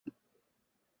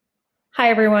Hi,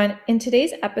 everyone. In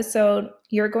today's episode,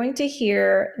 you're going to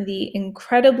hear the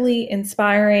incredibly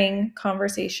inspiring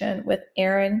conversation with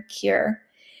Erin Kier.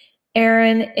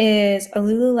 Erin is a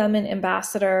Lululemon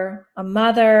ambassador, a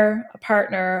mother, a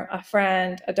partner, a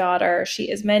friend, a daughter.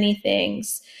 She is many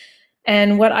things.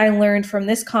 And what I learned from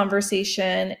this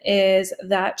conversation is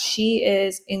that she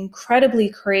is incredibly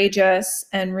courageous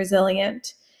and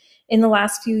resilient. In the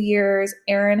last few years,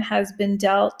 Erin has been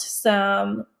dealt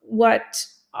some what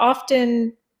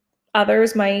often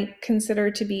others might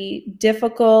consider to be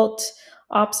difficult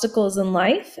obstacles in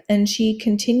life, and she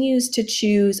continues to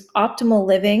choose optimal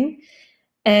living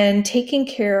and taking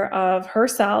care of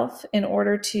herself in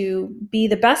order to be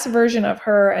the best version of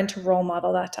her and to role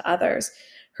model that to others.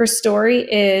 Her story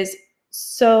is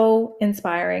so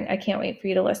inspiring. I can't wait for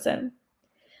you to listen.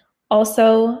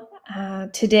 Also,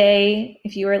 today,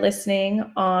 if you are listening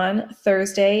on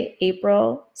Thursday, May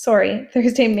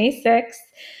 6th,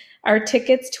 our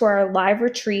tickets to our live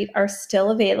retreat are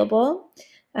still available.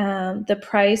 The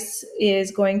price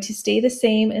is going to stay the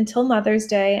same until Mother's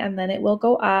Day, and then it will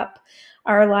go up.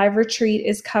 Our live retreat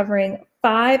is covering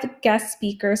 5 guest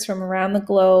speakers from around the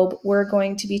globe. We're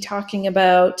going to be talking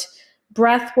about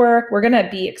breath work. We're going to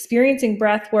be experiencing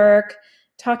breath work,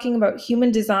 talking about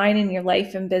human design in your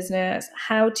life and business,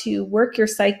 how to work your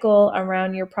cycle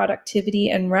around your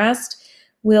productivity and rest.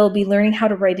 We'll be learning how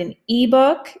to write an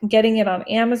ebook, getting it on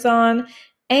Amazon,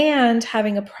 and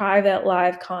having a private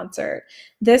live concert.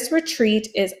 This retreat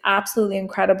is absolutely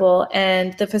incredible,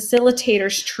 and the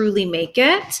facilitators truly make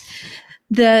it.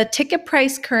 The ticket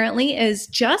price currently is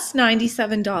just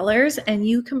 $97, and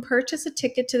you can purchase a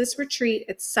ticket to this retreat.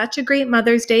 It's such a great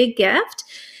Mother's Day gift.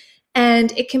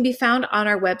 And it can be found on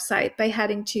our website by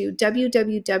heading to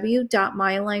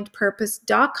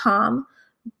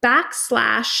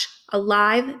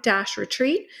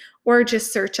www.myalignedpurpose.com/alive-retreat, or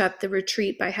just search up the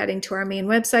retreat by heading to our main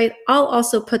website. I'll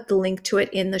also put the link to it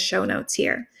in the show notes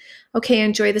here. Okay,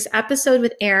 enjoy this episode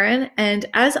with Erin. And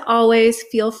as always,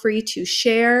 feel free to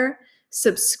share,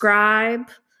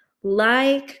 subscribe,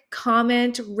 like,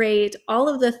 comment, rate, all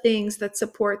of the things that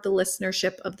support the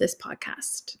listenership of this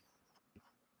podcast.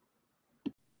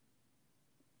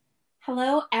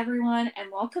 Hello, everyone,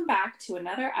 and welcome back to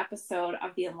another episode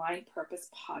of the Aligned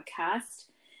Purpose podcast.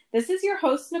 This is your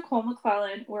host, Nicole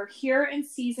McClellan. We're here in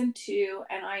season 2,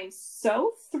 and I am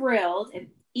so thrilled and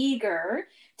eager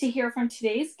to hear from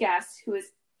today's guest, who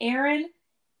is Erin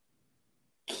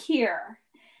Kier.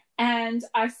 And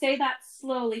I say that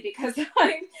slowly because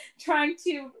I'm trying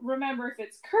to remember if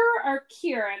it's Kerr or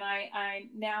Kier, and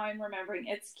I'm remembering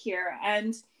it's Kier.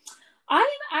 And I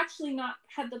have actually not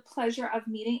had the pleasure of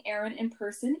meeting Erin in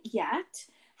person yet.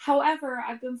 However,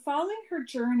 I've been following her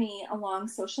journey along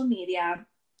social media,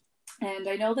 and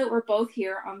I know that we're both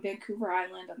here on Vancouver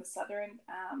Island, on the southern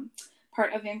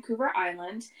part of Vancouver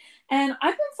Island. And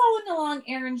I've been following along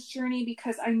Erin's journey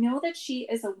because I know that she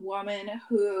is a woman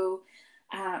who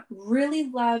really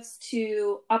loves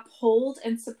to uphold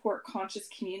and support conscious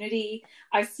community.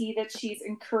 I see that she's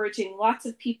encouraging lots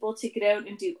of people to get out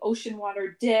and do ocean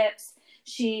water dips.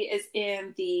 She is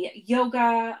in the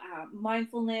yoga,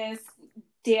 mindfulness,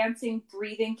 dancing,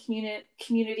 breathing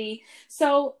community.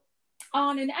 So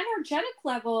on an energetic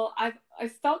level, I've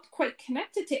felt quite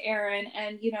connected to Erin,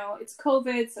 and it's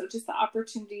COVID, so just the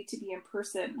opportunity to be in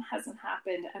person hasn't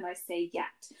happened, and I say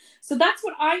yet. So that's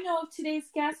what I know of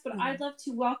today's guest, but I'd love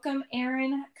to welcome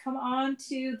Erin. Come on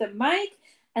to the mic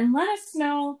and let us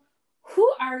know, who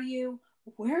are you,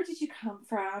 where did you come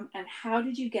from, and how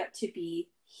did you get to be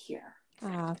here?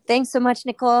 Thanks so much,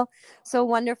 Nicole. So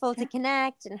wonderful to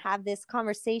connect and have this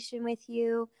conversation with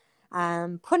you.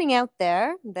 Putting out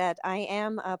there that I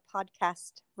am a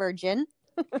podcast virgin.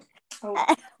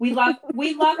 We love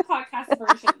podcast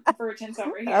virgins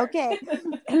over here. Okay.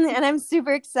 And I'm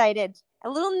super excited. A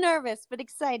little nervous, but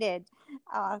excited.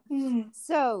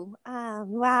 So,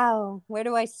 wow, where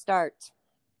do I start?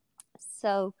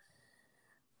 So,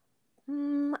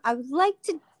 I would like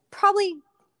to probably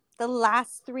the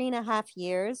last 3.5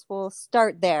 years. We'll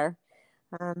start there.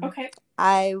 Okay.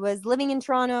 I was living in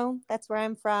Toronto. That's where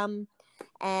I'm from.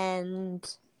 And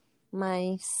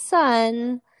my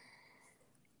son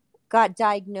got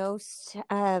diagnosed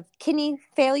of kidney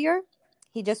failure.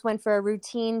 He just went for a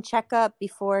routine checkup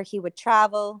before he would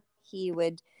travel.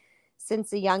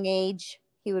 Since a young age,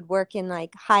 he would work in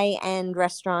like high-end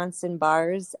restaurants and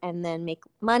bars and then make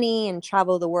money and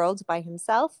travel the world by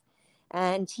himself.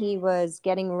 And he was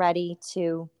getting ready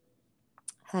to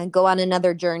go on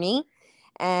another journey.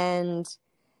 And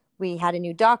we had a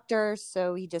new doctor,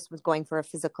 so he just was going for a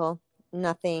physical.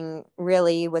 Nothing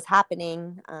really was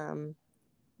happening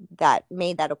that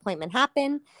made that appointment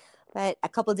happen. But a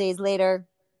couple days later,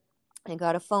 I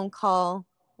got a phone call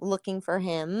looking for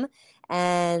him,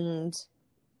 and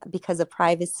because of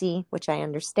privacy, which I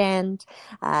understand,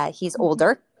 he's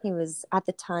older. He was at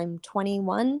the time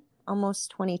 21,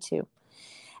 almost 22.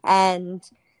 And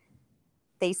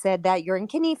they said that you're in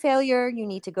kidney failure. You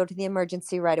need to go to the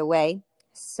emergency right away.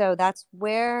 So that's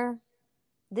where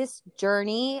this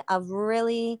journey of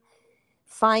really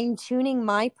fine-tuning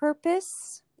my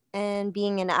purpose and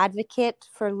being an advocate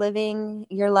for living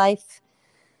your life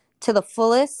to the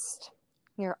fullest,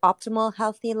 your optimal,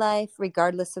 healthy life,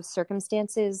 regardless of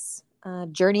circumstances,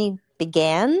 journey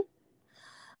began.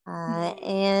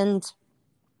 And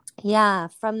yeah,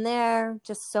 from there,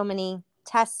 just so many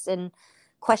tests and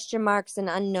question marks and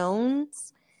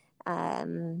unknowns.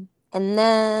 And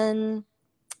then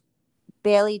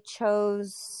Bailey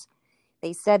chose,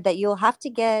 they said that you'll have to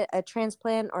get a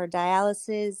transplant or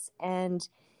dialysis. And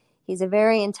he's a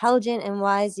very intelligent and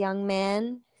wise young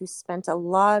man who spent a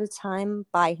lot of time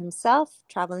by himself,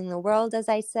 traveling the world, as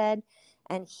I said.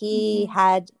 And he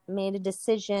had made a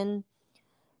decision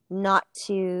not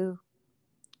to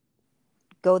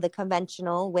go the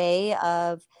conventional way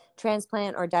of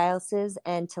transplant or dialysis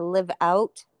and to live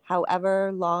out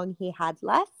however long he had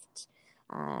left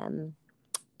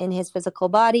in his physical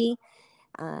body.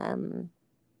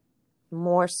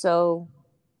 More so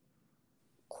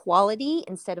quality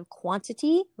instead of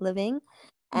quantity living.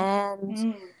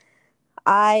 And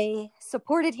I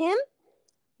supported him.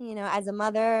 You know, as a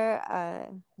mother,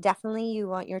 definitely you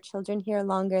want your children here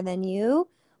longer than you.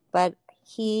 But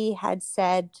he had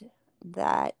said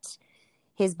that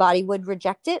his body would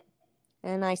reject it.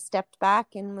 And I stepped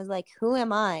back and was like, who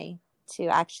am I to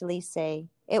actually say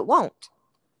it won't?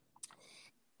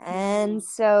 And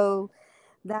so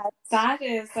that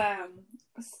is,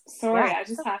 sorry, yeah, I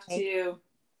just have to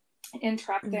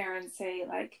interrupt there and say,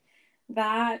 like,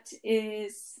 that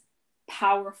is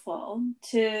powerful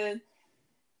to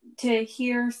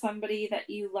hear somebody that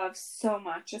you love so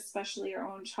much, especially your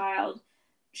own child,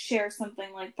 share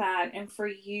something like that, and for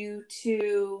you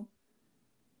to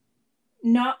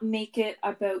not make it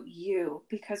about you,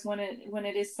 because when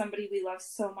it is somebody we love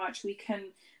so much, we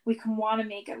can want to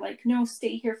make it like, no,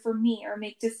 stay here for me, or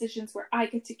make decisions where I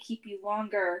get to keep you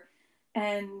longer.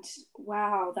 And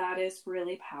wow, that is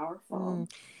really powerful.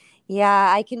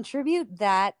 Yeah, I contribute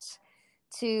that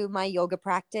to my yoga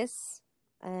practice.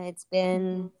 It's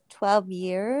been 12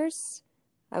 years.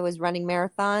 I was running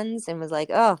marathons and was like,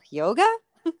 oh, yoga?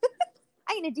 I'm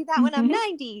going to do that when I'm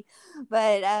 90.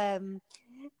 But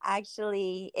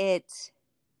actually, it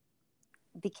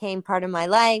became part of my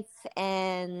life,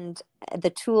 and the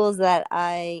tools that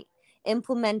I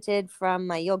implemented from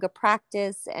my yoga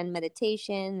practice and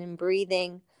meditation and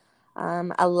breathing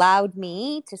allowed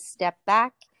me to step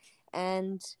back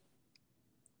and,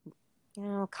 you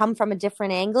know, come from a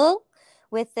different angle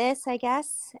with this, I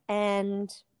guess,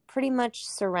 and pretty much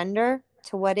surrender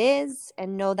to what is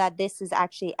and know that this is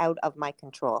actually out of my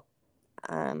control.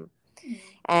 And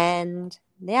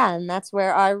yeah, and that's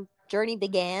where our journey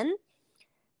began.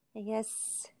 I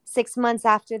guess 6 months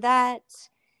after that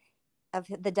of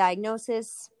the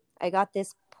diagnosis, I got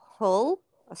this pull,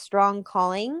 a strong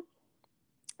calling,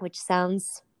 which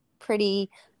sounds pretty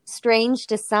strange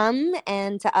to some,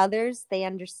 and to others, they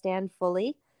understand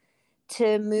fully,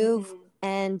 to move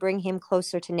and bring him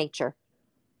closer to nature.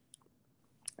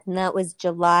 And that was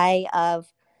July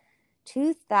of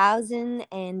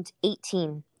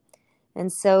 2018.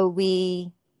 And so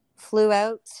we flew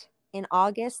out in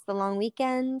August, the long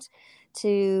weekend,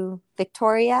 to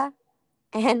Victoria,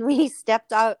 and we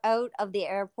stepped out of the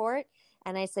airport,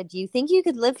 and I said, do you think you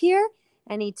could live here?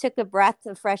 And he took a breath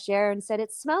of fresh air and said,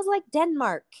 it smells like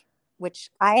Denmark, which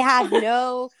I had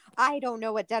I don't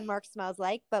know what Denmark smells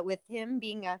like, but with him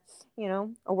being a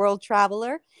world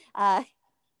traveler,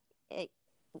 it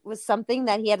was something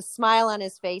that he had a smile on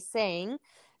his face saying.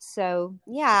 So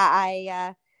yeah,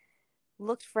 I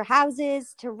looked for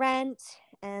houses to rent,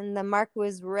 and the market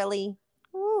was really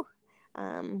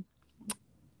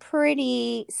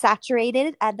pretty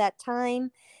saturated at that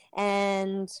time.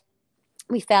 And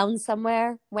we found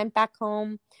somewhere, went back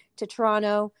home to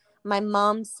Toronto. My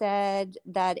mom said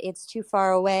that it's too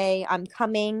far away. I'm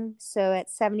coming. So at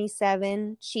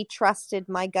 77, she trusted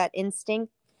my gut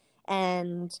instinct,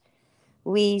 and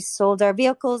we sold our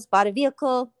vehicles, bought a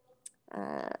vehicle,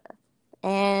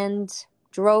 and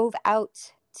drove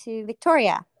out to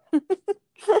Victoria.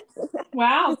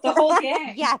 Wow, the whole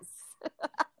gang. Yes.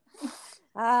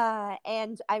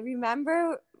 And I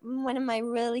remember one of my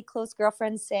really close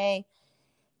girlfriends say,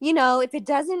 you know, if it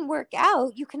doesn't work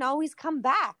out, you can always come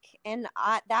back. And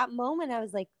at that moment, I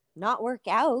was like, not work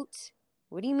out?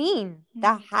 what do you mean?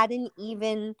 That hadn't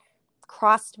even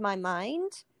crossed my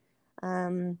mind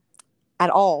at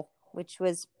all, it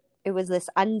was this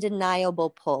undeniable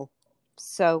pull.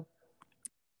 So,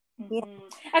 yeah.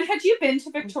 And had you been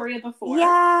to Victoria before?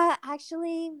 Yeah,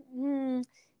 actually,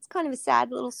 it's kind of a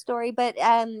sad little story, but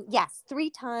yes, 3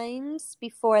 times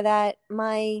before that,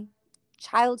 my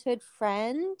childhood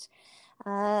friend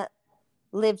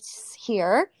lived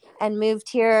here and moved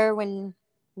here when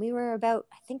we were about,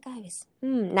 I think I was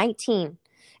 19.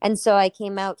 And so I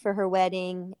came out for her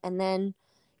wedding and then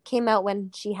came out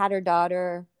when she had her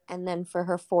daughter and then for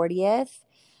her 40th.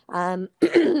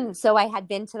 So I had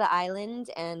been to the island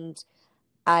and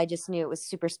I just knew it was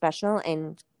super special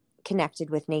and connected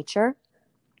with nature.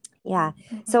 Yeah.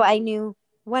 So I knew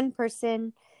one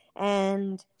person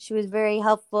and she was very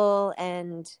helpful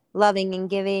and loving and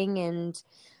giving and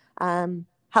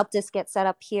helped us get set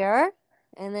up here.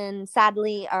 And then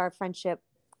sadly, our friendship,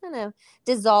 I don't know,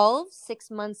 dissolved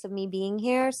 6 months of me being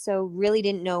here. So really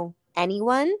didn't know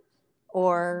anyone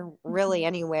or really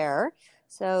anywhere.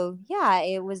 So yeah,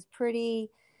 it was pretty,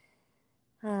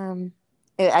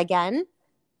 again,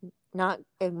 not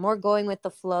more going with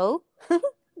the flow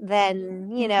than,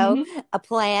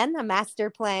 a master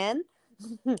plan.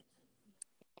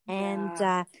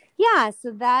 And yeah,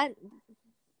 so that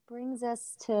brings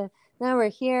us to now we're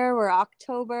here. We're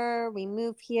October. We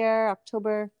moved here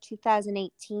October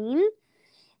 2018.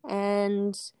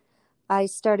 And I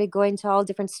started going to all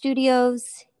different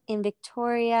studios in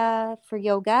Victoria for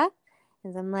yoga.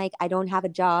 Because I'm like, I don't have a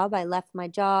job. I left my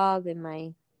job and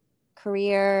my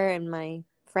career and my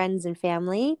friends and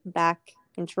family back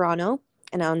in Toronto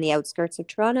and on the outskirts of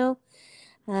Toronto.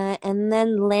 And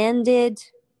then landed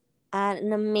at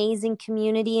an amazing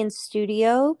community and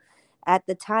studio. At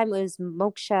the time, it was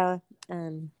Moksha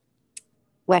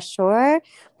West Shore,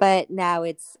 but now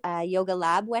it's Yoga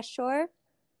Lab West Shore,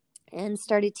 and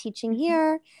started teaching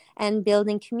here and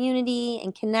building community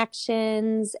and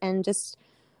connections and just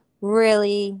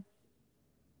really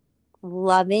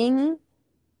loving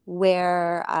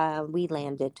where we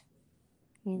landed,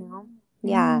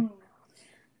 Yeah.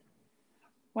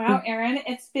 Wow, Erin,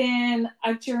 it's been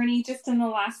a journey just in the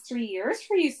last 3 years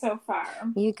for you so far.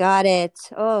 You got it.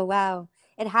 Oh, wow.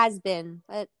 It has been,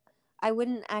 but I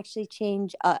wouldn't actually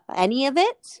change any of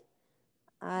it.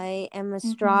 I am a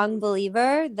strong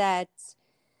believer that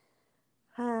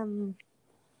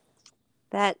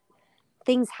that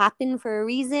things happen for a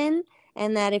reason,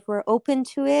 and that if we're open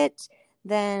to it,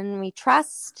 then we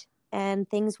trust and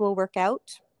things will work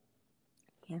out.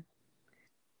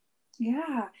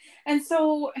 Yeah. And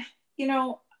so,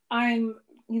 I'm,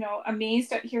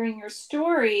 amazed at hearing your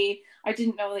story. I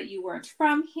didn't know that you weren't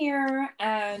from here.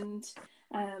 And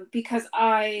because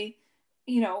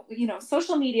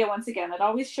social media, once again, it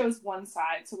always shows one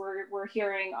side. So we're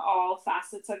hearing all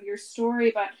facets of your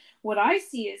story. But what I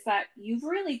see is that you've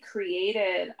really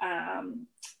created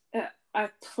a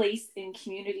place in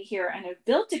community here and have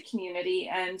built a community,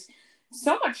 and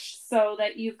so much so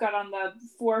that you've got on the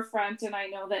forefront. And I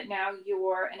know that now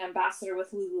you're an ambassador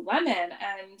with Lululemon,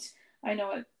 and I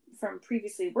know it from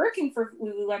previously working for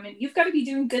Lululemon, you've got to be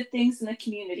doing good things in the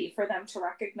community for them to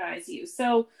recognize you.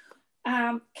 So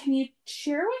can you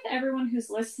share with everyone who's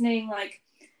listening, like,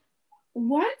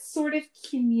 what sort of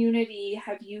community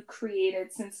have you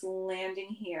created since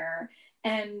landing here,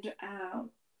 and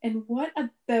what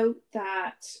about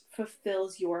that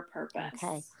fulfills your purpose?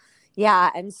 Okay.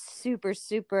 Yeah, I'm super,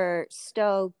 super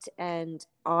stoked and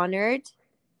honored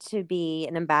to be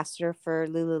an ambassador for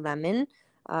Lululemon.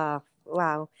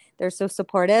 Wow, they're so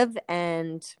supportive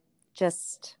and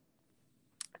just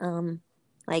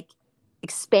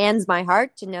expands my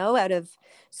heart to know out of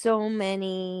so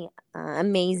many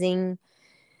amazing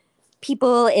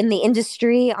people in the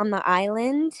industry on the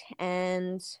island.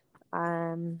 And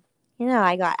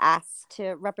I got asked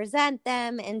to represent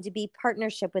them and to be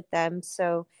partnership with them.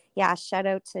 So yeah, shout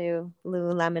out to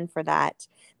Lululemon for that.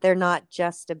 They're not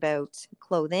just about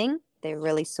clothing. They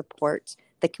really support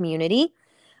the community.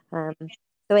 So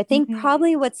I think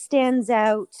probably what stands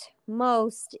out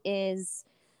most is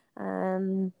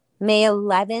May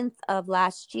 11th of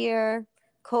last year,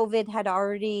 COVID had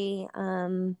already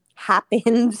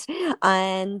happened,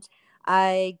 and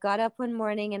I got up one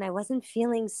morning and I wasn't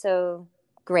feeling so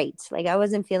great. Like, I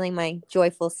wasn't feeling my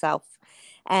joyful self,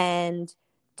 and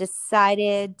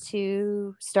decided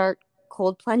to start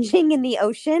cold plunging in the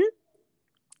ocean.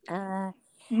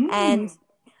 And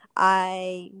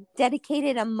I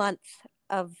dedicated a month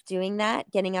of doing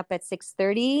that, getting up at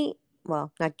 6:30.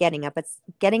 Well, not getting up, it's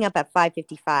getting up at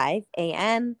 5:55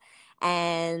 a.m.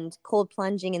 and cold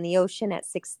plunging in the ocean at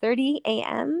 6:30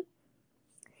 a.m.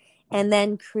 And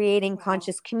then creating Wow.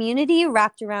 conscious community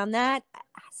wrapped around that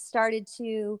started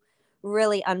to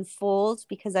really unfold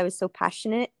because I was so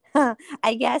passionate,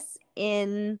 I guess,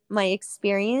 in my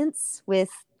experience with,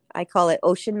 I call it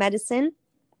ocean medicine.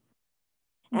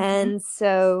 Mm-hmm. And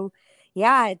so,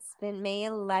 yeah, it's been May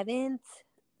 11th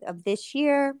of this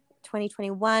year.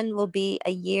 2021 will be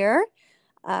a year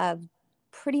of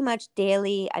pretty much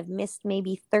daily. I've missed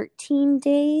maybe 13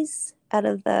 days out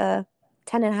of the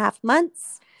 10 and a half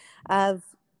months of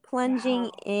plunging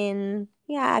Wow. in,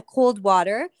 cold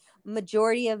water.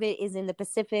 Majority of it is in the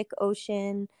Pacific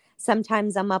Ocean.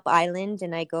 Sometimes I'm up island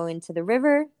and I go into the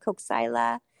river,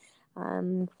 Coxsila,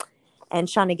 and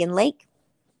Shawnigan Lake.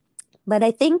 But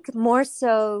I think more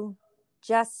so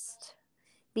just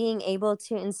being able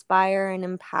to inspire and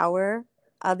empower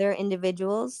other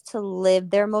individuals to live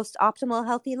their most optimal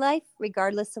healthy life,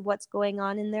 regardless of what's going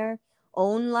on in their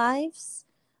own lives.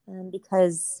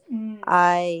 Because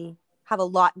I have a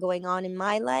lot going on in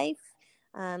my life,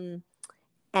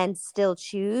 and still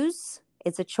choose.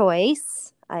 It's a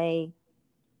choice. I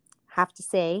have to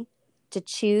say, to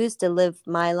choose to live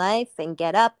my life and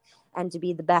get up and to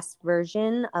be the best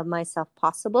version of myself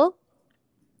possible.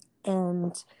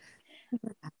 And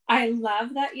I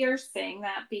love that you're saying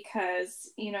that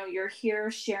because, you're here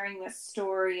sharing this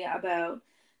story about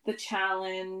the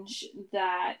challenge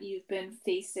that you've been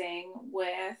facing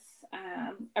with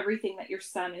everything that your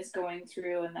son is going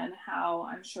through, and then how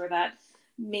I'm sure that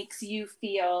makes you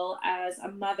feel as a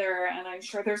mother. And I'm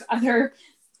sure there's other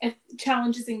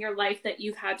challenges in your life that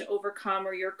you've had to overcome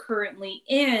or you're currently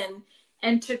in,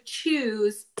 and to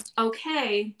choose,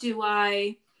 okay, do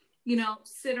I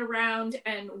sit around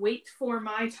and wait for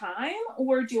my time,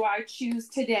 or do I choose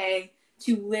today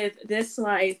to live this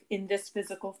life in this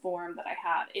physical form that I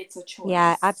have? It's a choice.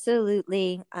 Yeah,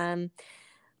 absolutely.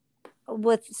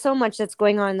 With so much that's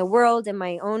going on in the world and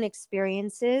my own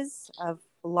experiences of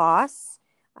loss,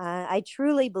 I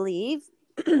truly believe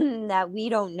that we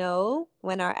don't know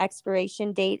when our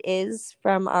expiration date is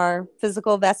from our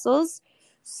physical vessels.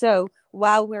 So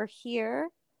while we're here,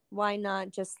 why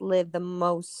not just live the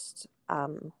most,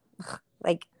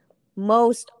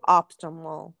 most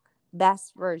optimal,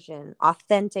 best version,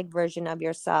 authentic version of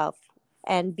yourself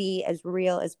and be as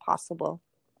real as possible?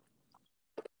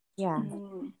 Yeah.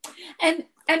 And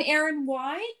Erin,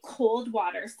 why cold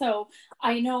water? So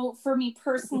I know for me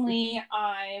personally,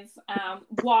 I've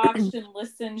watched and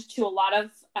listened to a lot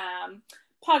of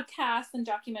podcasts and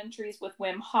documentaries with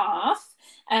Wim Hof,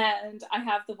 and I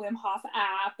have the Wim Hof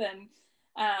app,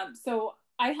 and so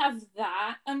I have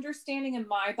that understanding in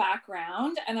my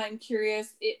background, and I'm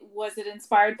curious, was it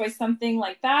inspired by something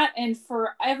like that? And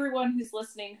for everyone who's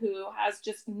listening who has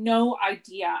just no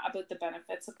idea about the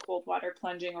benefits of cold water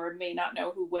plunging, or may not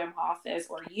know who Wim Hof is,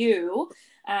 or you,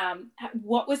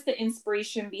 what was the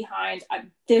inspiration behind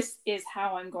this is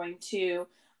how I'm going to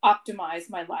optimize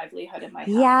my livelihood and my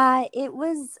health? Yeah, it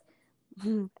was,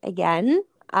 again,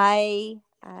 I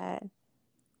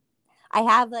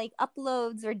have like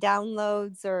uploads or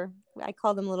downloads, or I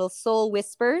call them little soul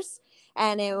whispers.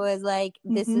 And it was like,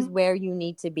 this is where you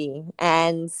need to be.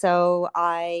 And so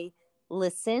I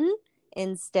listen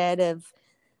instead of,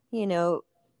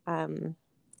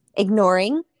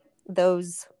 ignoring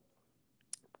those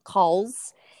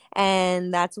calls.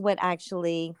 And that's what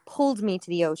actually pulled me to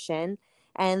the ocean.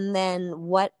 And then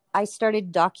what I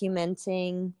started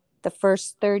documenting the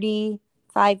first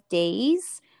 35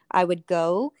 days I would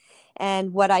go.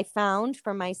 And what I found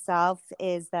for myself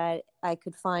is that I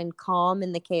could find calm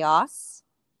in the chaos,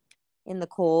 in the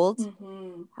cold.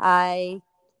 I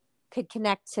could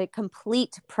connect to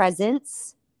complete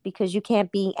presence because you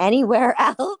can't be anywhere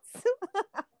else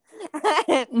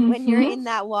when you're in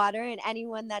that water. And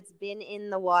anyone that's been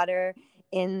in the water,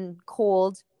 in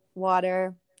cold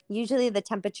water, usually the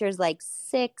temperature is like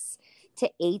 6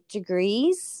 to 8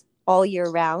 degrees all year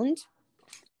round.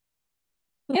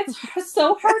 It's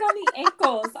so hard on the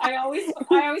ankles. I always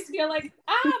feel like,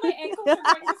 my ankles are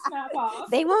going to snap off.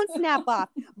 They won't snap off.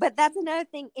 But that's another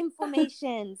thing,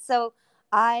 inflammation. So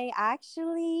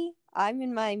I'm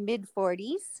in my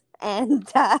mid-40s, and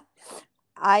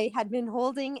I had been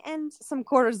holding and some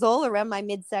cortisol around my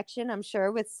midsection, I'm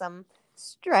sure, with some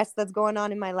stress that's going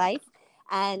on in my life.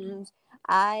 And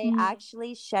I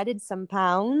actually shedded some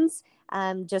pounds,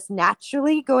 just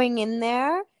naturally going in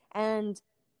there. And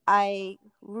I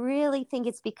really think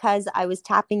it's because I was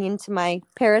tapping into my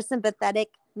parasympathetic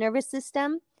nervous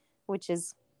system, which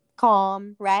is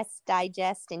calm, rest,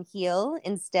 digest, and heal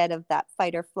instead of that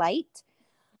fight or flight.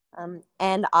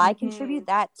 And I contribute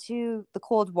that to the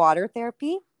cold water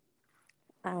therapy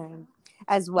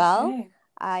as well. Okay.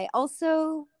 I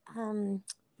also,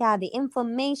 the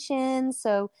inflammation.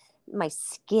 So my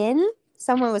skin,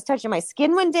 someone was touching my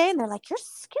skin one day and they're like, your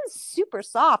skin's super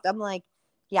soft. I'm like,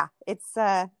 yeah, it's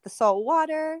the salt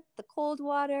water, the cold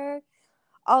water.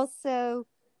 Also,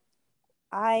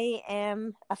 I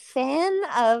am a fan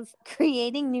of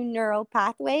creating new neural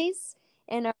pathways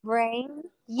in our brain. Oh,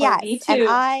 Yes, me and too.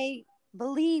 I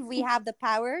believe we have the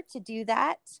power to do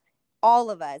that.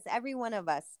 All of us, every one of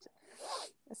us.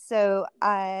 So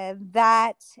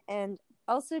that, and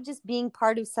also just being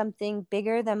part of something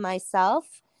bigger than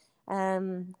myself,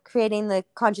 creating the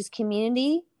conscious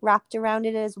community wrapped around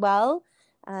it as well.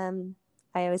 I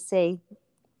always say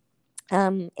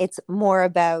it's more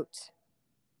about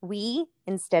we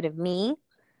instead of me,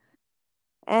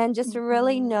 and just to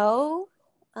really know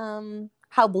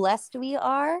how blessed we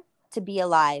are to be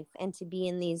alive and to be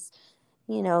in these,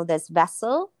 this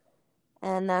vessel.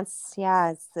 And that's,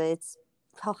 yeah,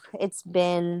 it's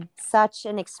been such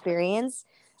an experience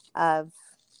of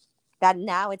that.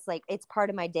 Now it's like it's part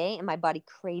of my day and my body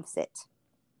craves it.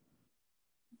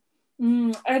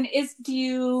 And do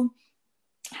you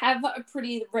have a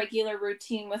pretty regular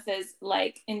routine with this,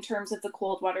 like in terms of the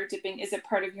cold water dipping? Is it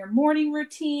part of your morning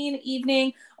routine,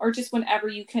 evening, or just whenever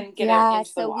you can get out Yeah,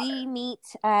 into the so water? we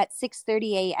meet at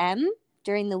 6:30 a.m.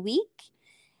 during the week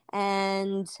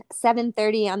and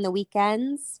 7:30 on the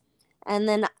weekends. And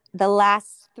then the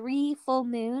last 3 full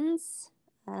moons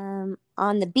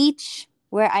on the beach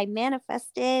where I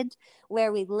manifested,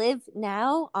 where we live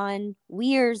now on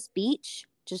Weir's Beach.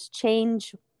 Just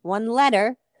change one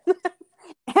letter.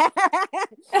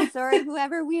 Sorry,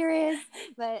 whoever Weir is,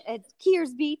 but it's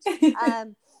Kears Beach.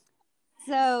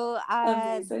 So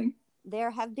Amazing.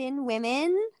 there have been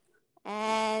women,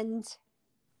 and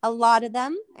a lot of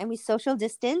them, and we social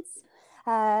distance,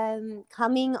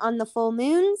 coming on the full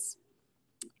moons,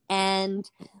 and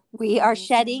we are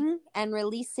shedding and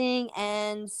releasing,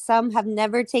 and some have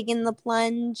never taken the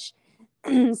plunge.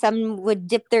 Some would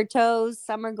dip their toes,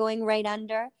 some are going right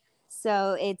under.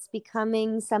 So it's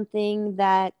becoming something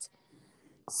that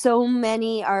so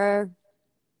many are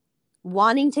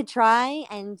wanting to try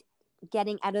and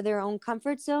getting out of their own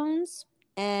comfort zones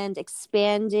and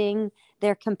expanding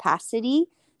their capacity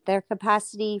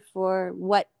for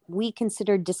what we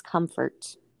consider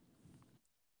discomfort.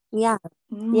 Yeah.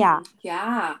 Yeah.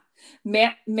 Yeah.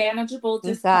 Manageable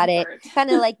You got it. discomfort. Kind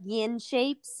of like yin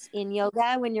shapes in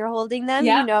yoga when you're holding them,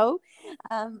 Yep.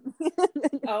 Um,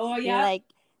 Oh, you're yeah. like,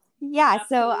 yeah.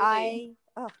 So Absolutely.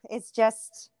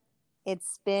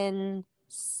 it's been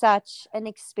such an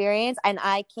experience, and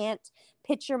I can't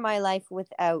picture my life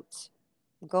without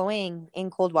going in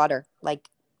cold water like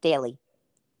daily.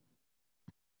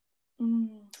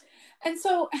 And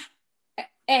so,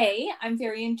 I'm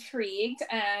very intrigued,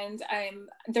 and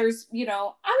there's, I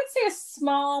would say a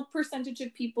small percentage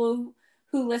of people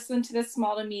who listen to this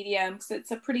small to medium, because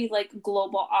it's a pretty like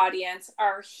global audience,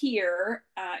 are here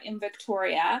in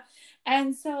Victoria.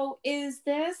 And so is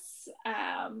this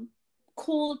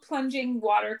cold plunging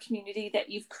water community that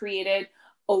you've created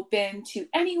open to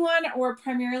anyone, or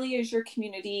primarily is your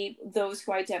community those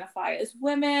who identify as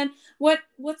women? What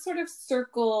sort of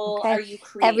circle Okay. are you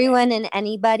creating? Everyone and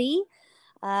anybody.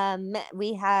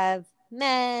 We have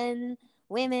men,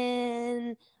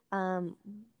 women, um,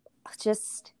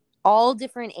 just all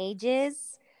different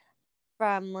ages,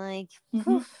 from like,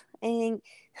 Mm-hmm. I think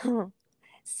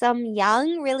some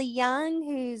young, really young,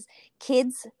 whose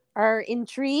kids are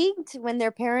intrigued when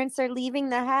their parents are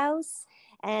leaving the house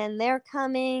and they're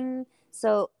coming.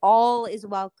 So all is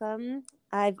welcome.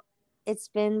 It's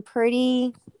been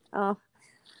pretty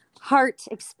heart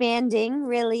expanding,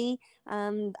 really.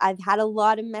 I've had a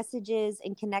lot of messages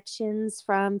and connections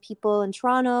from people in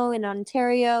Toronto and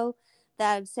Ontario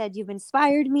that have said, you've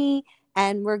inspired me,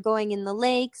 and we're going in the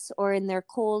lakes or in their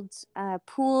cold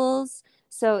pools.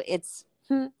 So it's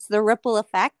the ripple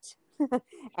effect,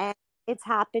 and it's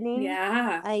happening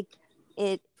Yeah. like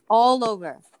it all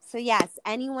over. So yes,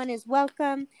 anyone is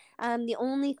welcome. The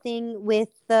only thing with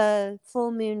the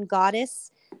full moon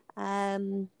goddess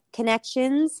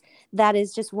connections, that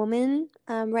is just women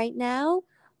right now,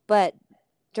 but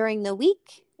during the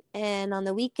week and on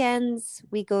the weekends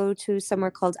we go to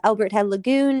somewhere called Albert Head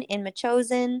Lagoon in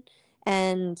Metchosin,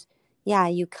 and yeah,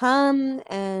 you come,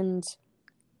 and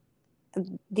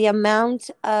the amount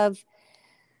of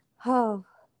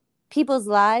people's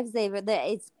lives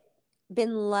it's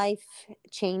been life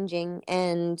changing,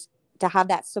 and to have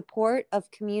that support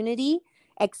of community,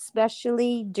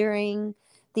 especially during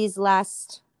these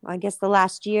the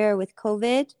last year with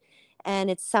COVID.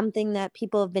 And it's something that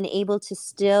people have been able to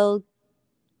still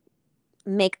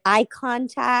make eye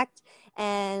contact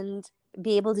and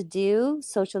be able to do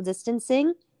social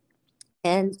distancing.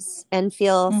 and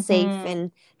feel safe Mm-hmm.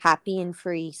 and happy and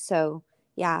free. So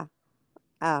yeah,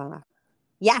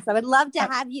 yes, I would love to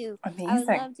have you. I would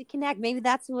Amazing. love to connect. Maybe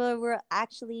that's where we'll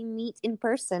actually meet in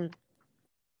person.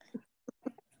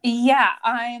 Yeah,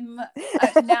 I'm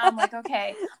now I'm like,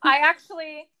 okay.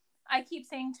 I keep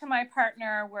saying to my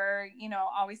partner, we're,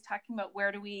 always talking about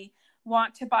where do we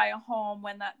want to buy a home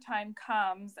when that time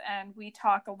comes. And we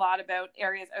talk a lot about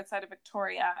areas outside of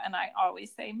Victoria. And I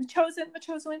always say,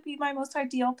 Metchosin would be my most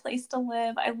ideal place to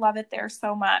live. I love it there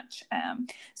so much.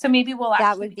 So maybe we'll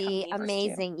That actually would become be neighbors too.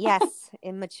 amazing. Yes,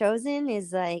 and Metchosin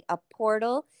is like a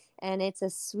portal, and it's a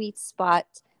sweet spot.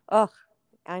 Oh,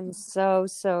 I'm so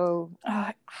Oh,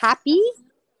 happy.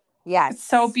 it's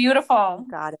so Yes, you beautiful.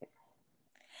 got it.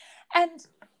 And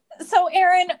so,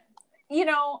 Erin,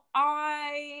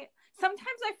 I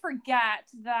sometimes I forget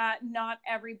that not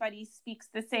everybody speaks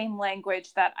the same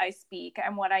language that I speak.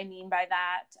 And what I mean by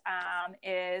that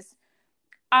is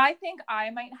I think I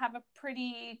might have a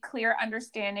pretty clear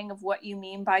understanding of what you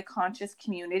mean by conscious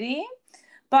community.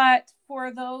 But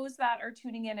for those that are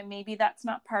tuning in and maybe that's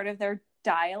not part of their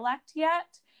dialect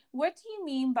yet, what do you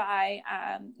mean by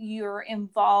you're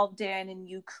involved in and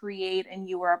you create and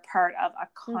you are a part of a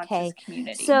conscious Okay,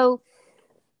 community? so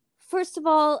first of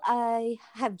all, I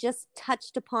have just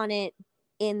touched upon it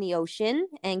in the ocean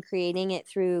and creating it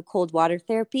through cold water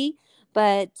therapy,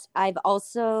 but I've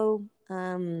also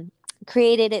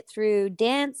created it through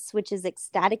dance, which is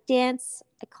ecstatic dance.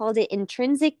 I called it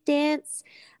intrinsic dance.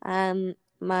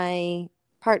 My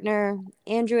partner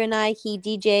Andrew and he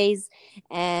DJs,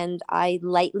 and I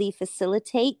lightly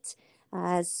facilitate.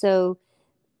 So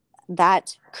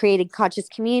that created conscious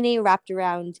community wrapped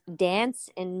around dance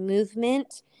and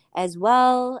movement, as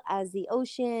well as the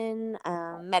ocean,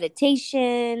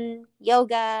 meditation,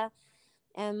 yoga.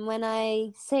 And when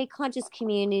I say conscious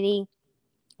community,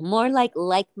 more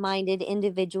like-minded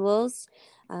individuals,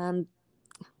 um,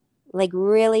 like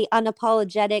really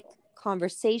unapologetic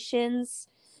conversations,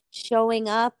 showing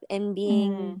up and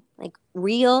being Mm. like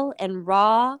real and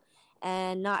raw,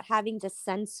 and not having to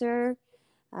censor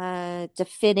to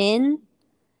fit in,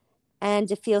 and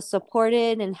to feel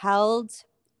supported and held.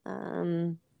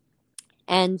 Um,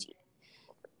 and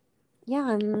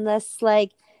yeah, and that's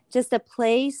like just a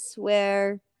place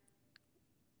where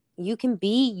you can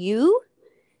be you.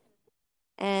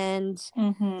 And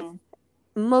Mm-hmm.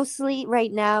 mostly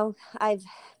right now,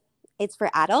 it's for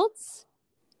adults.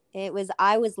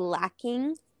 I was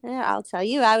lacking, I'll tell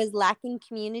you, I was lacking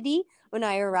community when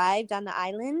I arrived on the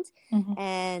island, Mm-hmm.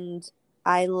 and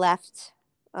I left,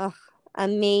 oh,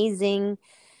 amazing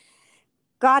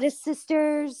goddess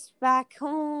sisters back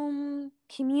home,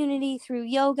 community through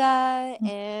yoga,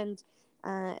 and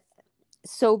uh,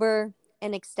 sober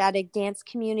and ecstatic dance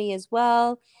community as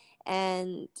well.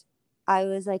 And I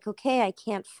was like, okay, I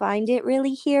can't find it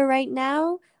really here right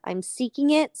now. I'm seeking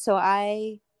it, so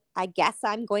I guess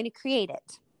I'm going to create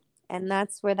it. And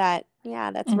that's where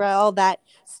that's where all that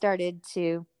started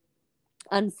to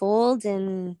unfold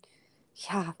and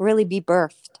really be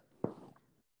birthed.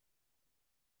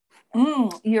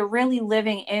 You're really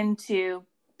living into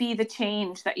be the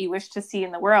change that you wish to see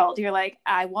in the world. You're like,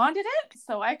 I wanted it,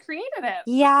 so I created it. I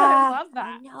Yeah, love I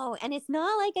that. know. And it's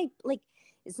not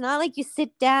like you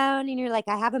sit down and you're like,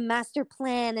 I have a master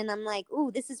plan and I'm like,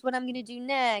 ooh, this is what I'm gonna do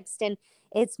next. And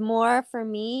it's more for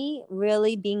me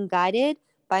really being guided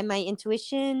by my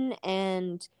intuition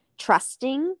and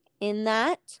trusting in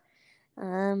that.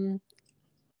 Um,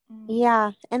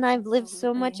 yeah, and I've lived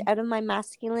so much Absolutely. out of my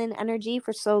masculine energy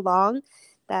for so long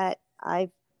that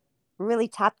I've really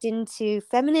tapped into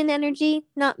feminine energy,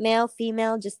 not male,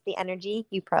 female, just the energy,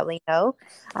 you probably know.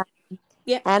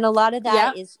 Yeah. And a lot of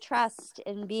that Yeah. is trust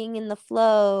and being in the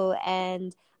flow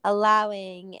and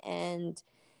allowing, and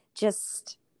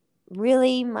just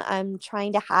really, I'm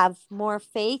trying to have more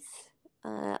faith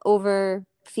over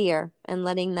fear, and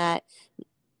letting that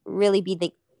really be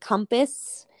the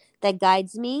compass that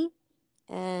guides me.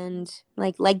 And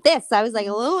like this, I was like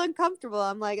a little uncomfortable.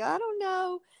 I'm like, I don't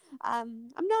know. I'm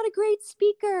not a great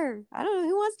speaker. I don't know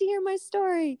who wants to hear my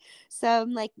story. So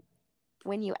I'm like,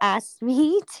 when you asked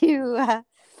me to,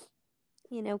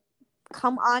 you know,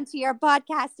 come onto your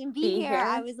podcast and be Be here,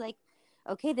 I here. was like,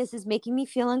 okay, this is making me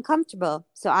feel uncomfortable.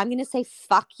 So I'm going to say,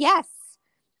 fuck yes.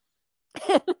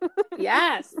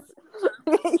 Yes.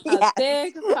 A Yes.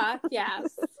 big fuck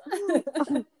yes.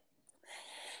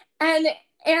 And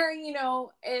Erin,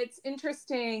 it's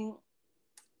interesting.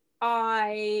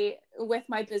 With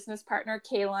my business partner,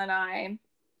 Kayla, and I,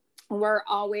 we're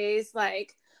always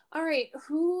like, All right,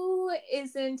 who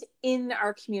isn't in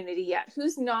our community yet?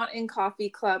 Who's not in Coffee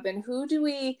Club, and who do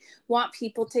we want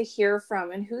people to hear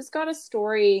from, and who's got a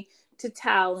story to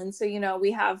tell? And so,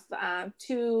 we have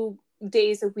 2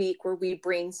 days a week where we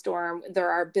brainstorm. There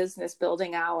are business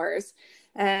building hours.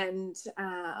 And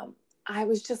I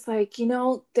was just like,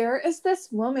 there is this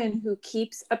woman who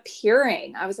keeps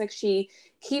appearing. I was like, she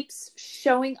keeps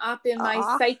showing up in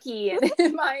my psyche and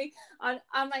in on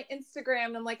my Instagram.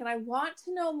 And I'm like, and I want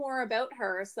to know more about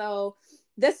her. So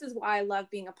this is why I love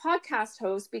being a podcast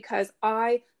host, because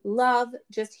I love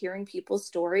just hearing people's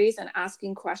stories and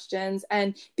asking questions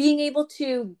and being able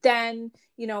to then,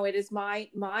 it is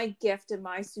my gift and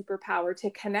my superpower to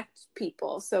connect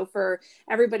people. So for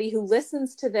everybody who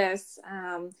listens to this,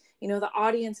 the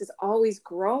audience is always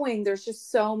growing. There's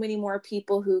just so many more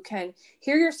people who can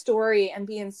hear your story and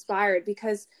be inspired,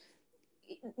 because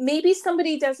maybe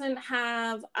somebody doesn't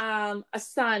have a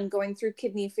son going through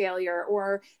kidney failure,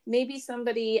 or maybe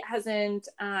somebody hasn't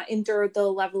endured the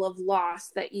level of loss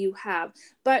that you have,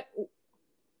 but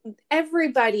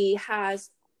everybody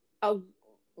has a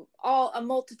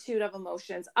multitude of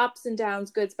emotions, ups and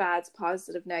downs, goods, bads,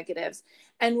 positive, negatives.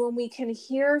 And when we can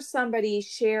hear somebody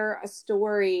share a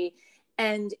story,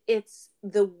 and it's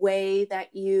the way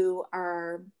that you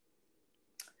are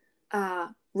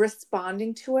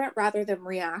responding to it rather than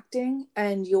reacting,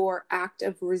 and your act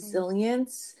of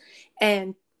resilience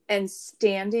and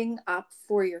standing up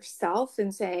for yourself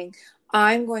and saying,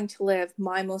 I'm going to live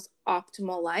my most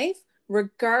optimal life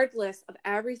regardless of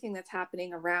everything that's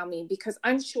happening around me, because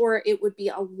I'm sure it would be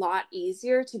a lot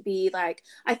easier to be like,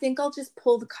 I think I'll just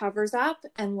pull the covers up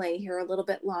and lay here a little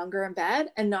bit longer in bed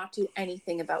and not do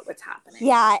anything about what's happening.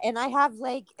 Yeah. And I have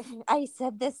I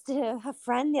said this to a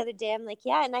friend the other day. I'm like,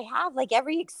 yeah. And I have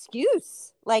every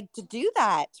excuse to do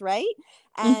that. Right.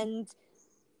 And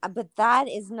but that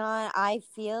is not, I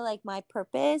feel like my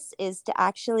purpose is to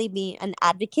actually be an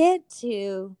advocate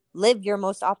to live your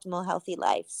most optimal healthy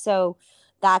life. So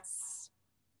that's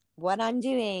what I'm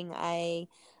doing. I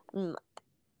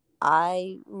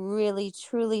really,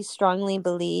 truly, strongly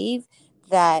believe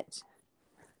that,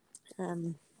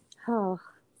 sorry,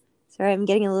 I'm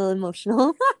getting a little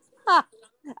emotional.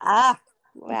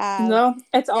 Wow. No,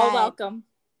 it's all welcome.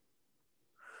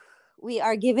 We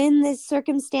are given these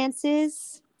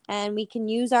circumstances, and we can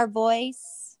use our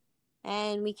voice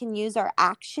and we can use our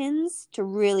actions to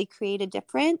really create a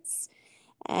difference.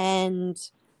 And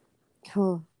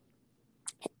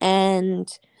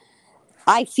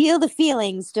I feel the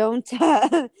feelings. Don't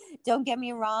get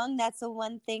me wrong. That's the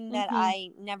one thing that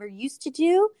I never used to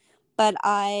do, but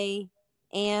I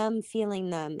am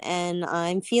feeling them, and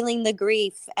I'm feeling the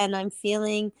grief, and I'm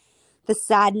feeling the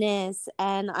sadness,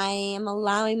 and I am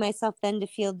allowing myself then to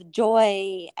feel the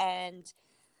joy. And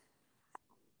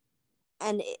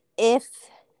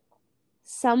if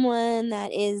someone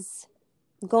that is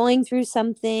going through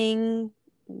something,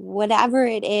 whatever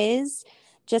it is,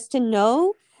 just to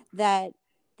know that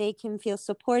they can feel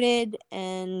supported,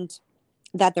 and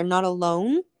that they're not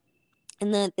alone,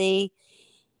 and that they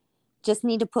just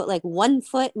need to put one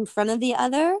foot in front of the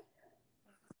other.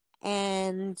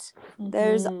 And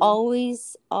there's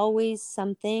always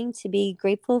something to be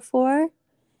grateful for,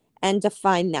 and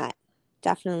define that.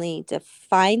 Definitely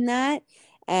define that,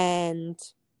 and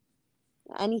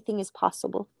anything is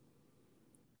possible.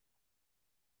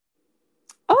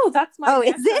 Oh, that's my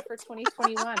mantra for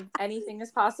 2021. Anything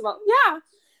is possible. Yeah.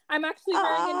 I'm actually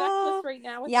wearing a necklace right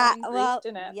now with grief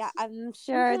in it. Yeah, I'm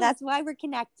sure that's why we're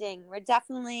connecting. We're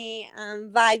definitely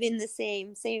vibing the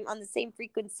same on the same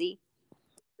frequency.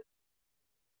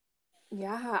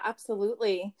 Yeah,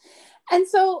 absolutely. And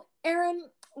so, Erin,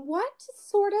 what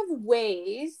sort of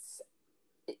ways,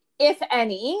 if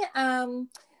any,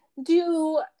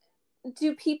 do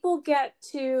people get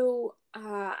to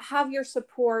have your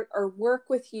support, or work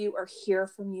with you, or hear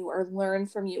from you, or learn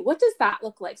from you? What does that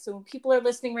look like? So when people are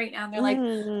listening right now and they're like,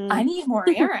 I need more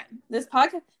Erin. This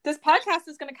podcast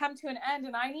is going to come to an end,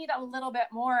 and I need a little bit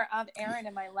more of Erin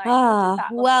in my life. What does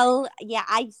that look like? Yeah,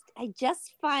 I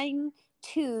just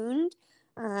fine-tuned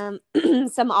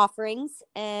some offerings,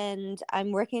 and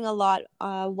I'm working a lot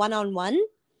one-on-one,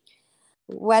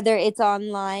 whether it's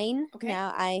online.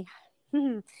 Now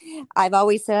I've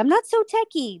always said I'm not so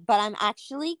techie, but I'm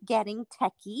actually getting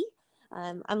techie.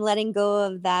 I'm letting go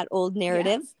of that old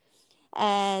narrative.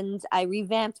 And I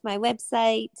revamped my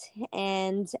website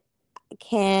and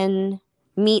can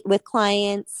meet with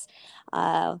clients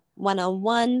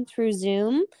one-on-one through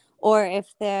Zoom, or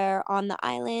if they're on the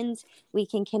island, we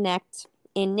can connect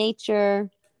in nature,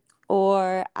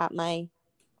 or at my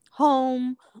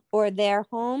home or their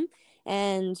home.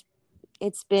 And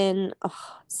it's been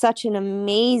such an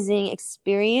amazing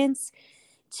experience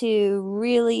to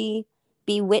really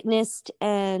be witnessed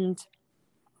and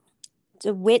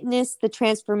to witness the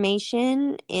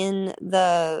transformation in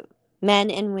the men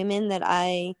and women that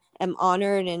I am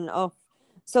honored and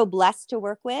so blessed to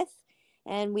work with.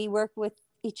 And we work with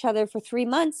each other for 3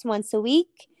 months, once a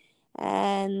week.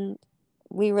 And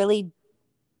we really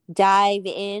dive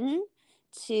in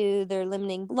to their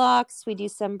limiting blocks. We do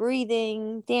some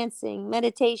breathing, dancing,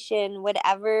 meditation,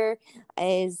 whatever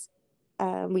is,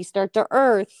 we start to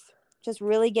earth, just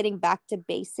really getting back to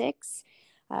basics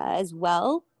as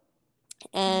well,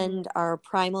 and our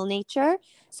primal nature.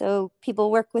 So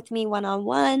people work with me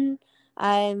one-on-one.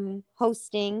 I'm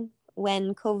hosting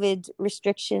when COVID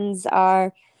restrictions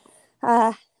are,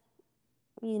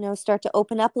 start to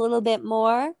open up a little bit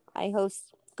more. I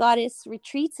host goddess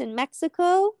retreats in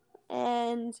Mexico.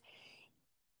 And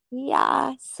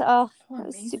yeah, so it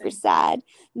was super sad.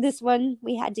 This one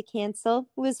we had to cancel.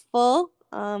 It was full.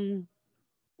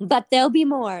 But there'll be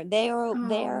more. There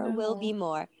will be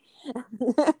more.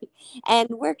 And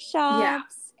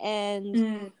workshops,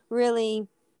 and really,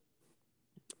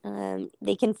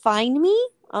 they can find me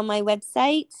on my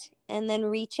website and then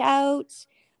reach out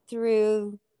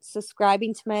through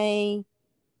subscribing to my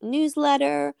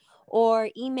newsletter or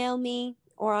email me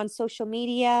or on social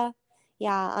media.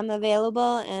 Yeah, I'm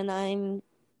available, and I'm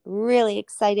really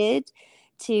excited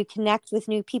to connect with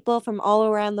new people from all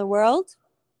around the world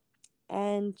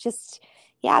and just,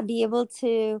 be able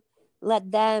to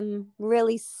let them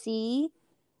really see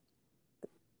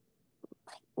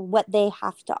what they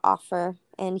have to offer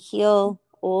and heal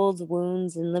old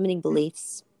wounds and limiting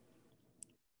beliefs.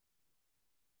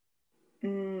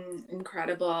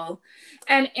 Incredible.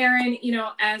 And Erin,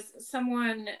 as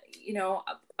someone,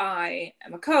 I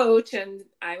am a coach, and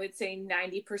I would say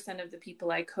 90% of the people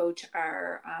I coach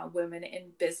are women in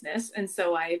business. And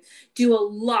so I do a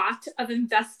lot of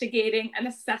investigating and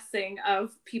assessing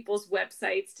of people's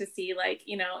websites to see, like,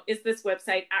 is this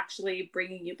website actually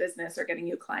bringing you business or getting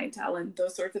you clientele and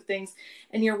those sorts of things.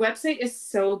 And your website is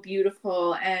so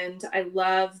beautiful. And I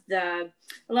love the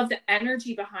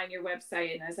energy behind your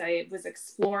website. And as I was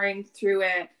exploring through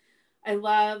it, I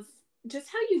love just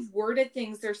how you've worded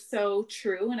things. They're so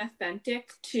true and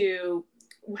authentic to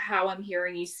how I'm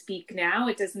hearing you speak now.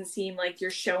 It doesn't seem like you're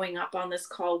showing up on this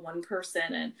call one person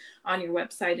and on your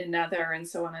website another, and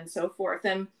so on and so forth.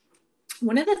 And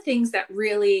one of the things that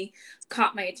really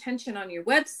caught my attention on your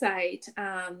website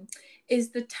is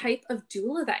the type of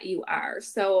doula that you are.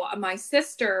 So my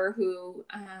sister, who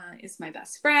is my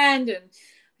best friend, and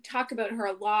I talk about her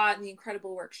a lot and the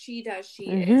incredible work she does. She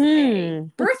is a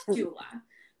birth doula.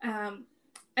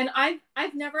 And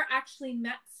I've never actually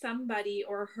met somebody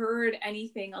or heard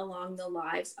anything along the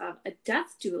lines of a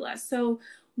death doula. So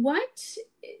what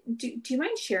do you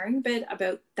mind sharing a bit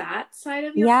about that side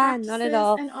of your practices? Not at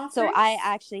all. And offerings? So I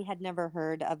actually had never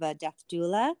heard of a death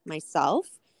doula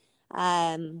myself.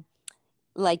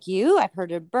 Like you, I've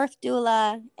heard of birth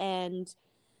doula, and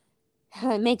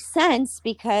it makes sense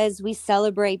because we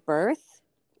celebrate birth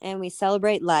and we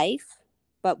celebrate life,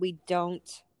 but we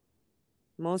don't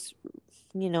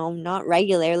not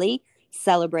regularly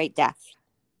celebrate death.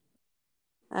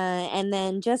 And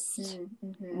then just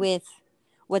with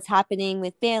what's happening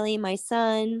with Bailey, my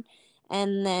son,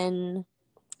 and then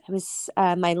it was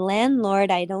my landlord.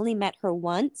 I'd only met her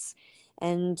once,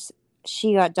 and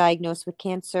she got diagnosed with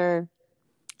cancer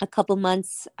a couple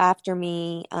months after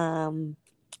me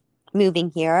moving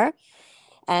here.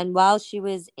 And while she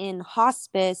was in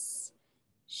hospice,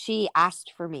 she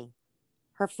asked for me.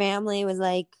 Her family was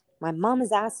like, my mom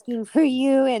is asking for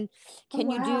you, and can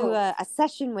you do a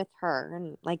session with her,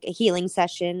 and like a healing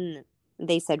session?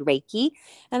 They said Reiki,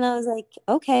 and I was like,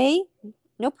 okay,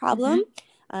 no problem.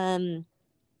 And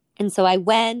so I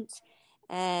went,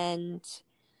 and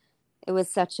it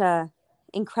was such a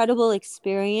incredible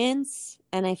experience,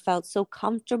 and I felt so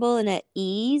comfortable and at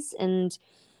ease, and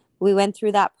we went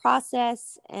through that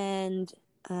process, and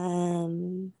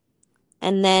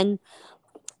then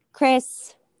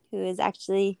Chris, who is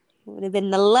actually would have been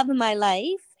the love of my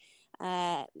life,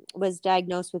 was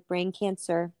diagnosed with brain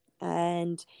cancer,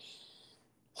 and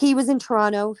he was in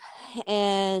Toronto,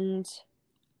 and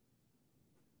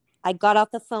I got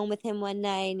off the phone with him one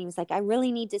night, and he was like, I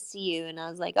really need to see you. And I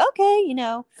was like, okay,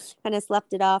 kind of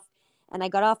slept it off. And I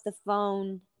got off the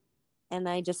phone, and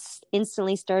I just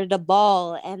instantly started to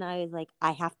bawl. And I was like,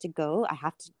 I have to go. I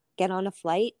have to get on a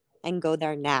flight and go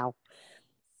there now.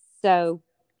 So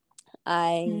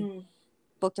I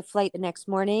booked a flight the next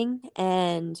morning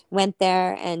and went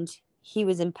there, and he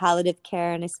was in palliative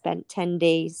care, and I spent 10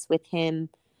 days with him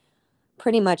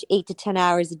pretty much 8 to 10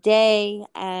 hours a day.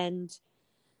 And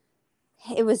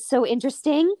it was so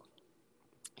interesting.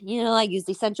 I used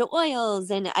essential oils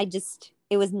and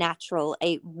it was natural.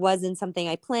 It wasn't something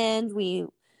I planned. We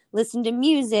listened to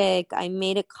music. I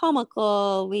made it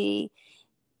comical.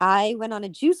 I went on a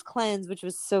juice cleanse, which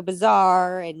was so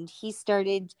bizarre. And he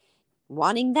started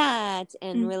wanting that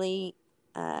and really,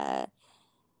 and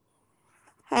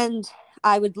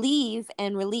I would leave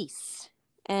and release.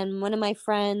 And one of my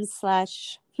friends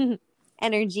slash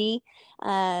energy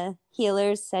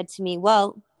healers said to me,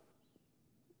 well,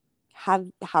 how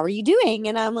are you doing?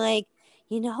 And I'm like,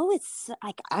 it's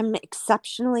like I'm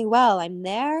exceptionally well. I'm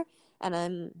there and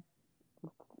I'm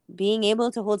being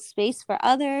able to hold space for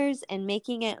others and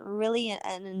making it really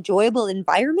an enjoyable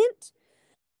environment.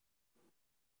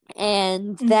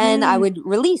 And then I would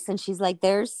release, and she's like,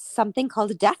 there's something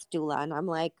called a death doula. And I'm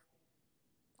like,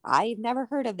 I've never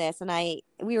heard of this. And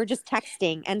we were just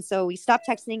texting. And so we stopped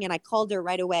texting and I called her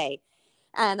right away.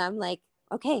 And I'm like,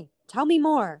 okay, tell me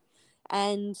more.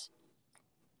 And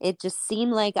it just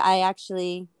seemed like I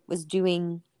actually was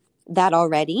doing that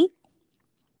already.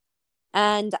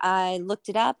 And I looked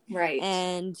it up. Right.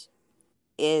 And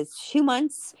it's 2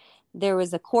 months. There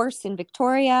was a course in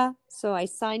Victoria. So I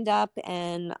signed up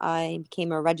and I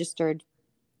became a registered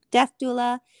death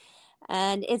doula.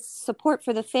 And it's support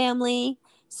for the family,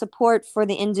 support for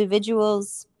the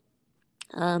individuals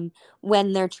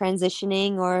when they're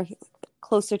transitioning or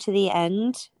closer to the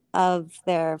end of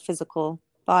their physical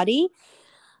body.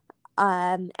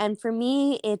 And for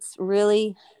me, it's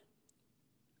really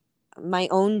my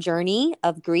own journey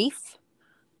of grief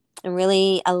and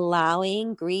really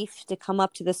allowing grief to come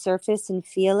up to the surface and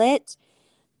feel it,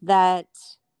 that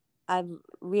I've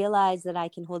realized that I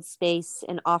can hold space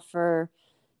and offer,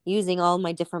 using all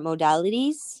my different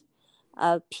modalities,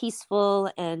 a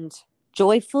peaceful and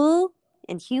joyful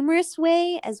and humorous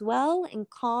way as well, and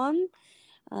calm,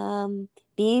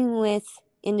 being with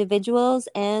individuals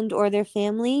and or their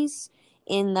families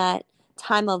in that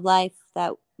time of life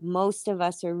that most of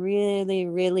us are really,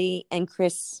 really, and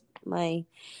Chris,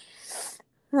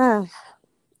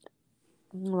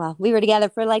 well, we were together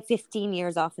for like 15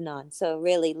 years off and on, so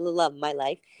really love my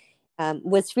life,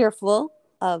 was fearful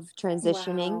of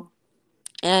transitioning. Wow.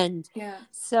 And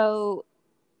so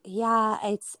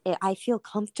I feel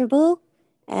comfortable,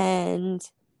 and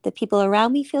the people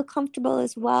around me feel comfortable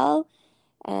as well.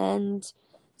 And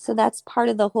so that's part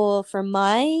of the whole. For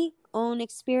my own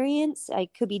experience, I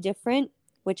could be different,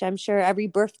 which I'm sure every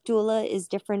birth doula is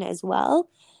different as well.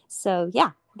 So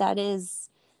yeah, that's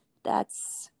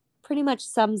pretty much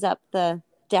sums up the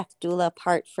death doula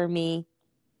part for me.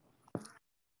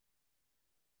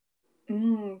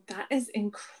 That is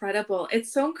incredible.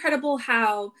 It's so incredible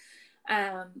how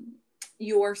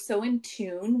you're so in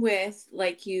tune with,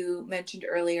 like you mentioned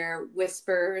earlier,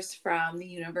 whispers from the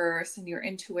universe and your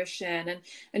intuition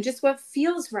and just what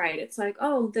feels right. It's like,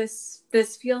 oh, this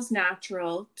feels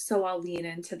natural, so I'll lean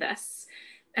into this.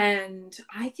 And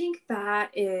I think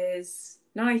that is,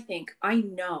 not I think, I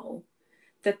know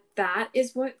that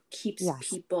is what keeps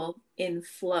people in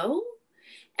flow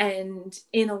and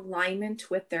in alignment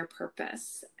with their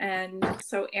purpose. And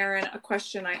so, Erin, a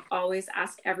question I always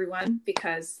ask everyone,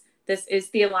 because this is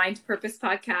the Aligned Purpose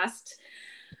podcast.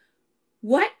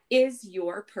 What is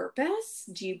your purpose,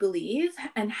 do you believe?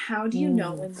 And how do you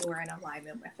know when you're in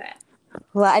alignment with it?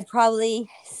 Well, I probably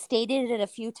stated it a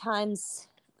few times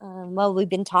while we've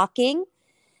been talking.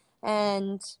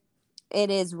 And it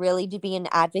is really to be an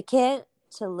advocate,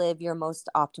 to live your most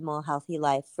optimal, healthy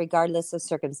life, regardless of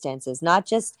circumstances, not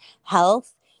just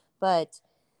health, but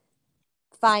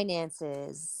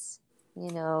finances,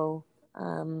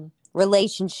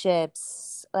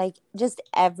 relationships, like just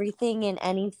everything and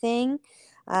anything.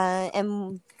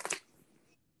 And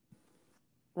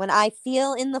when I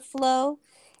feel in the flow,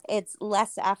 it's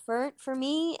less effort for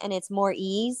me and it's more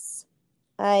ease.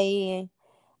 I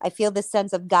feel this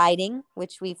sense of guiding,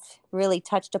 which we've really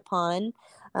touched upon.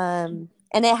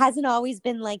 And it hasn't always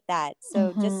been like that.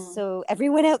 So just so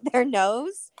everyone out there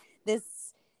knows this,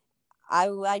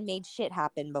 I made shit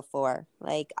happen before.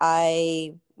 Like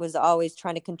I was always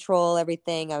trying to control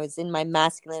everything. I was in my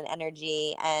masculine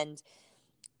energy and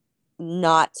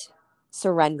not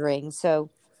surrendering. So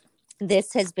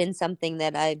this has been something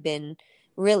that I've been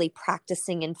really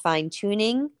practicing and fine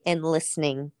tuning and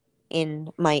listening in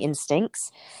my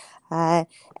instincts. And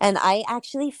I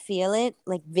actually feel it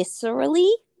like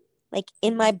viscerally, like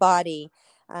in my body.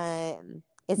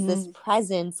 It's this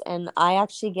presence. And I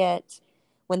actually get,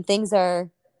 when things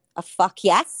are a fuck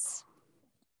yes,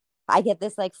 I get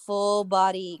this like full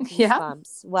body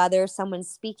goosebumps, whether someone's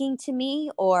speaking to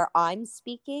me or I'm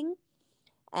speaking.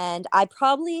 And I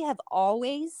probably have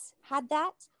always had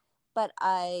that, but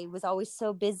I was always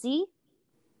so busy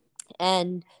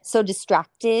and so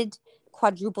distracted,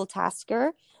 quadruple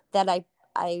tasker, that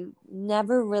I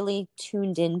never really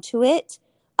tuned into it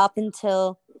up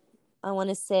until, I want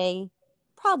to say,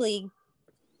 probably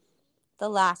the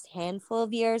last handful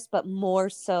of years, but more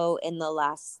so in the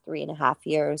last 3.5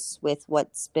 years with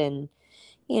what's been,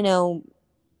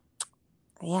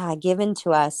 given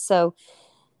to us. So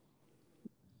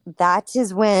that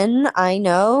is when I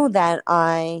know that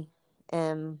I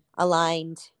am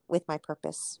aligned with my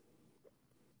purpose.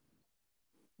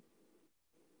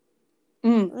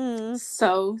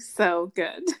 So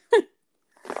good.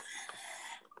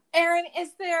 Erin,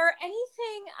 is there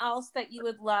anything else that you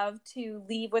would love to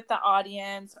leave with the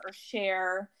audience or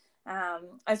share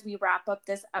as we wrap up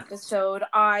this episode?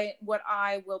 What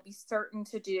I will be certain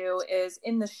to do is,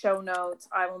 in the show notes,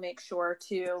 I will make sure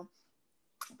to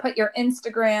put your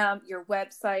Instagram, your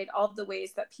website, all of the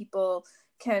ways that people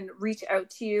can reach out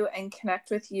to you and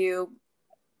connect with you.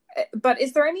 But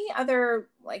is there any other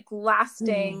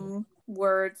lasting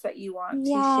words that you want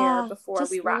to share before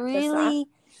we wrap this up?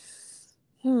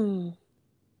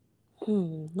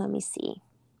 Let me see.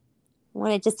 I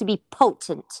want it just to be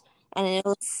potent and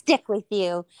it'll stick with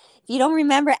you. If you don't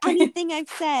remember anything I've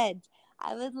said,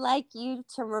 I would like you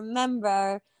to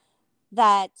remember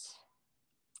that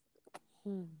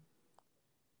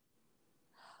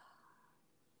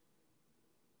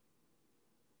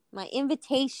my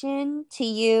invitation to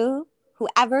you,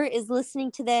 whoever is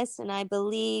listening to this, and I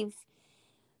believe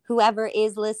whoever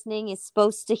is listening is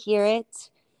supposed to hear it,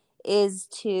 is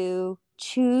to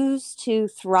choose to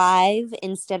thrive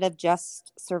instead of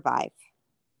just survive.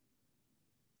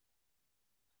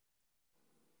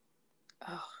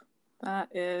 Oh, that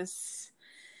is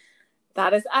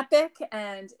epic,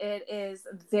 and it is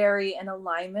very in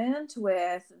alignment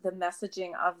with the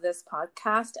messaging of this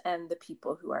podcast and the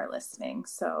people who are listening.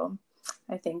 So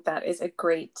I think that is a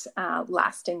great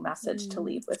lasting message to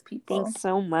leave with people. Thanks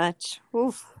so much.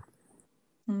 Oof.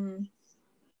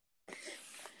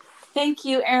 Thank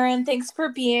you, Erin. Thanks for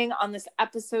being on this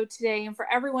episode today. And for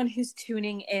everyone who's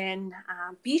tuning in,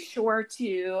 be sure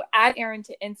to add Erin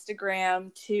to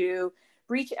Instagram, to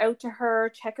reach out to her,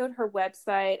 check out her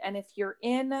website. And if you're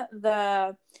in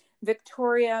the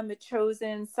Victoria,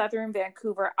 Metchosin, Southern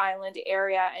Vancouver Island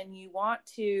area and you want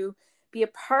to be a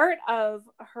part of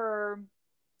her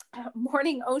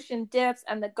morning ocean dips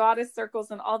and the goddess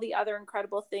circles and all the other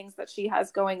incredible things that she has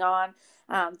going on,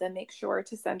 then make sure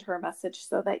to send her a message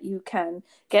so that you can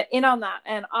get in on that.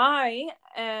 And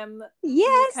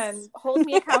you can hold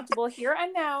me accountable here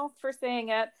and now for saying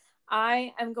it.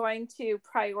 I am going to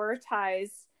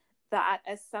prioritize that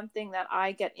as something that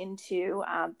I get into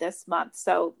this month.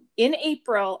 So in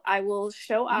April, I will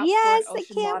show up for an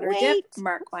ocean water dip.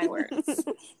 Mark my words.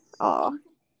 Oh.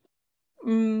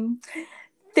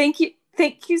 Thank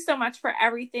you so much for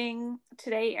everything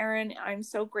today, Erin. I'm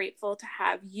so grateful to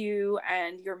have you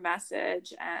and your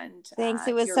message. And thanks.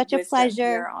 It was such a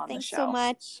pleasure. Thanks so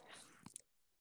much.